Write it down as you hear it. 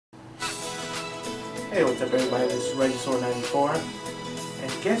Hey, what's up everybody, this is RegiSor94,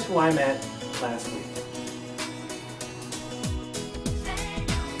 and guess who I met last week?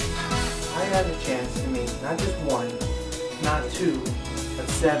 I had a chance to meet not just one, not two, but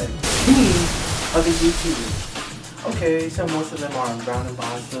 7 teams of the YouTubers. Okay, so most of them are Milbert and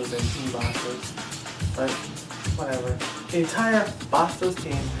Bastos and Team Bastos, but whatever. The entire Bastos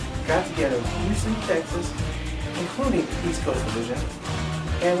team got together in Houston, Texas, including the East Coast Division,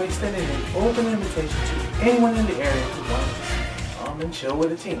 and we extended an open invitation to anyone in the area who wants to come and chill with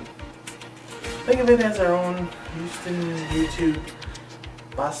the team. Think of it as our own Houston YouTube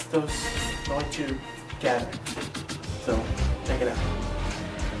Bastos NoyTube Gathering. So check it out.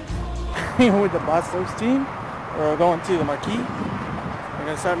 With the Bastos team, we're going to the Marquee. We're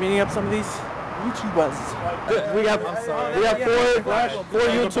gonna start meeting up some of these YouTubers. We have four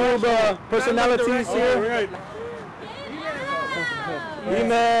YouTube personalities here.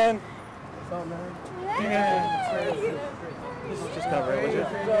 E-Man. What's up, man? This is just cover it, would you?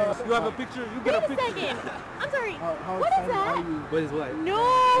 You have a picture, you get a picture. Wait a second. I'm sorry. What is that? What is what?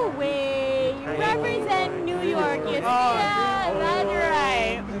 No way. You represent New York. Yes. Yeah,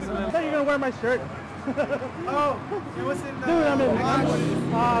 that's right. I thought you were going to wear my shirt. Oh, it was in the... Dude, I'm in...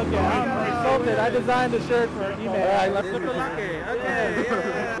 Oh, okay. I'm insulted. I designed the shirt for E-Man. Okay,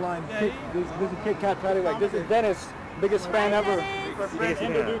 This is KitKatPattieWhack. This is Dennis, biggest fan ever. He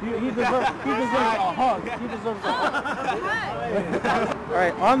deserves a hug. He deserves a hug.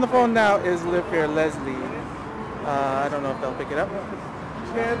 Alright, on the phone now is LiveFearLesley. I don't know if they'll pick it up.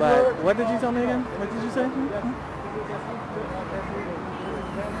 But what did you tell me again? What did you say?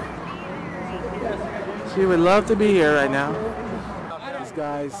 She would love to be here right now. These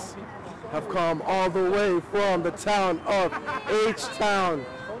guys have come all the way from the town of H-Town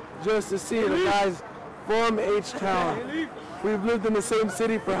just to see the guys from H-Town. We've lived in the same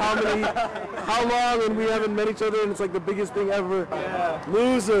city for how long, and we haven't met each other, and it's like the biggest thing ever. Yeah.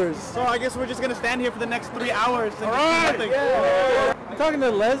 Losers. So I guess we're just gonna stand here for the next 3 hours and do nothing. Yeah. I'm talking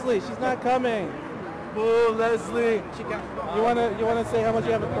to Leslie. She's not coming. Boo, Leslie. You wanna say how much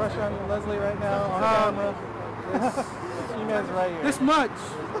you have a crush on Leslie right now on camera? This man's right here. This much.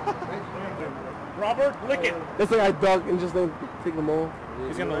 Robert, lick it. It's like I dug and just then take the mole.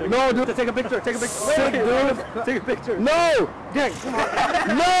 He's gonna lick No, dude, take a picture. Take a picture. Sick, dude. Take a picture. No! Gang, come on.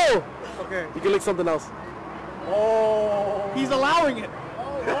 No! Okay. You can lick something else. Oh. He's allowing it.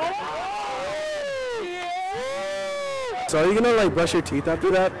 So are you gonna like brush your teeth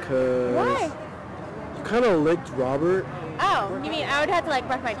after that? Cause Why? you kind of licked Robert. Oh, you mean I would have to like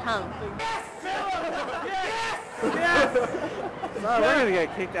brush my tongue? Yes! No, we're gonna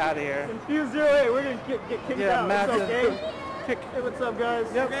get kicked out of here. Confused 08, we're gonna get kicked out. Massive. It's okay. Hey, what's up, guys?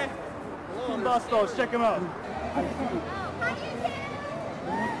 Yep. Okay. Team Bastos, check him out.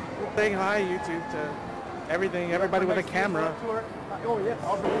 Saying hi, YouTube, to everybody with a camera. Oh, yes.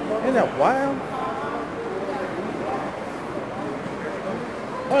 Isn't that wild?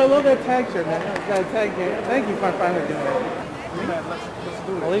 Oh, I love that tag shirt, man. That tag game. Thank you for finally doing that. Let's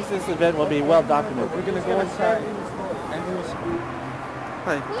do it. At least this event will be well documented. We're gonna go inside and we'll speak.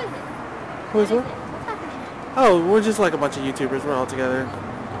 Hi. Who is what? Oh, we're just like a bunch of YouTubers. We're all together.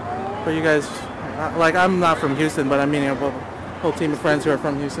 But you guys, like, I'm not from Houston, but I'm meeting a whole team of friends who are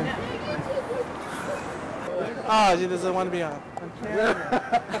from Houston. Oh, she doesn't want to be on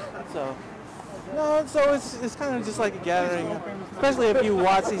camera. So it's kind of just like a gathering, especially if you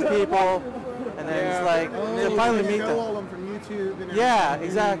watch these people, and then it's like you finally meet them. All them from YouTube. And yeah,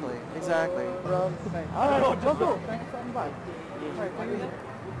 exactly. All right, let's go. Thanks for stopping by.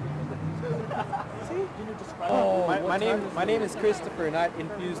 Oh, my name is Christopher, not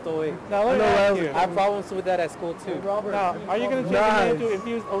Infused 08. Now let me ask you. I have problems with that at school too. Now, are you going to change your name to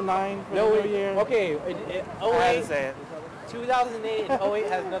Infused 09 for the new year? Okay, 08, say it. 2008 and 08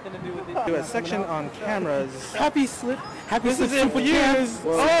 has nothing to do with it. Do a section on cameras. Happy slip This is Infused.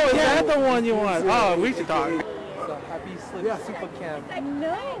 Oh, is that the one you want? Oh, we should talk. So Happy Slip Super Cam.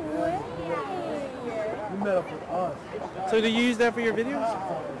 No way. You met up with us. So do you use that for your videos?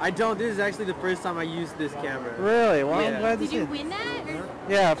 I don't. This is actually the first time I used this camera. Really? Well, I'm Yeah. glad to Did see you it. win that? Or?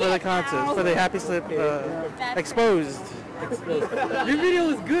 Yeah, for the contest, for the Happy Slip Exposed. Your video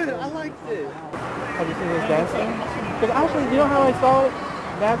was good. I liked it. Have you seen this dance thing? Because actually, you know how I saw it?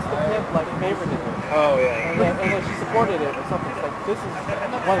 That's the pimp, like, favorited it. Oh yeah. And then she supported it or something. It's like, this is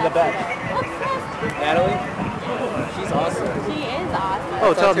one of the best. Natalie, she's awesome. She is awesome.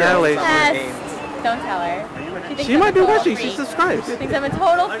 Oh, tell Natalie. Yes. Don't tell her. She might be watching. She subscribes. She thinks I'm a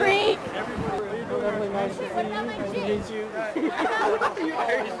total freak. Definitely nice to meet you.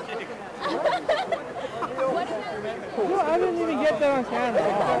 I didn't even get that on camera.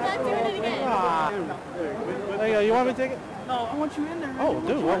 I'm not doing it again. There you go. You want me to take it? No, I want you in there. Oh,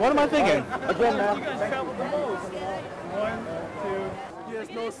 dude, what am I thinking? Again, man. You guys traveled the most. 1, 2. He has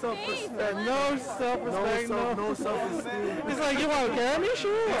no self-respect. No self-respect, No self-esteem. He's like, you want to carry me?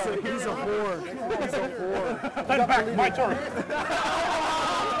 Sure. He's a whore. He's a whore. Cut back, my turn.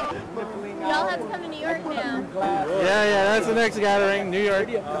 Y'all have to come to New York now. Yeah, that's the next gathering, New York.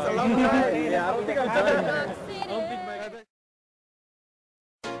 Yeah, I don't think I've done it. New York City.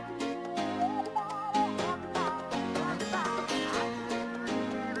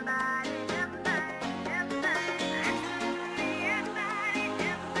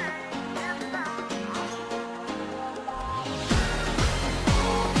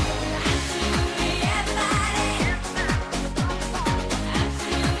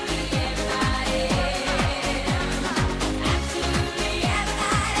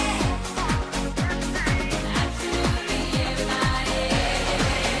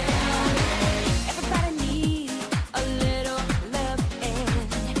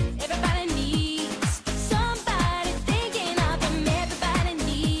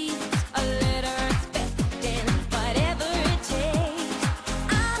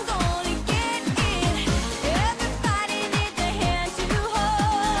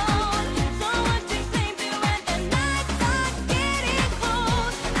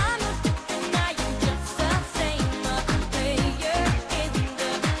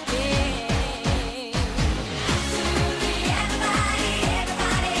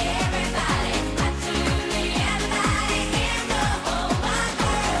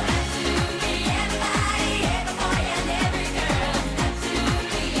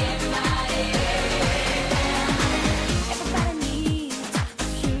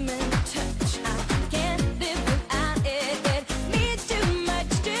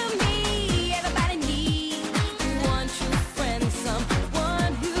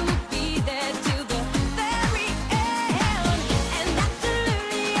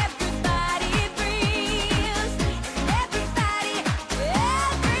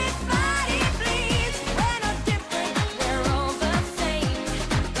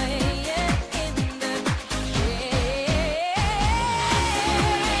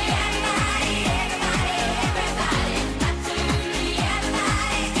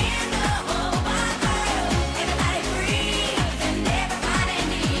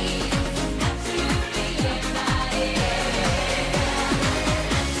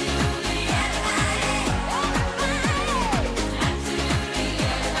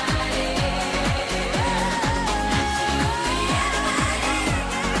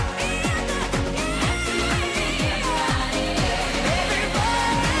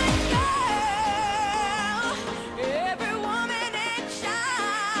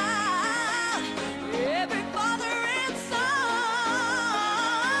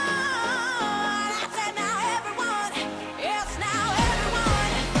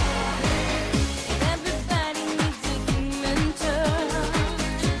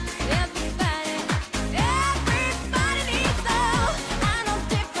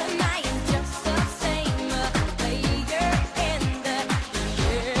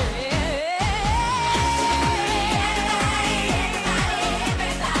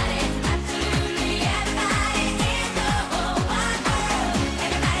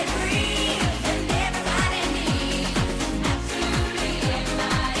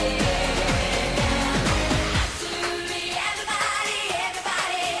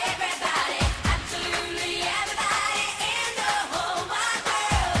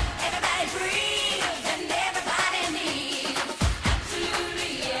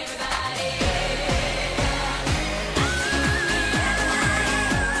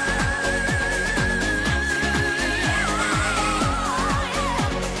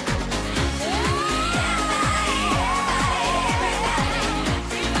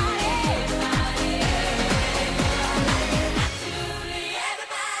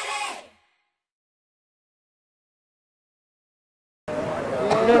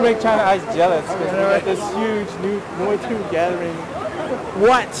 We're gonna make China Eyes jealous because we're at this huge new NoyTube Gathering.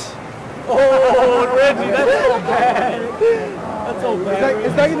 What? Oh, Reggie, that's so bad. That's so bad.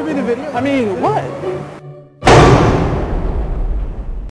 Is that gonna be the video? I mean, what?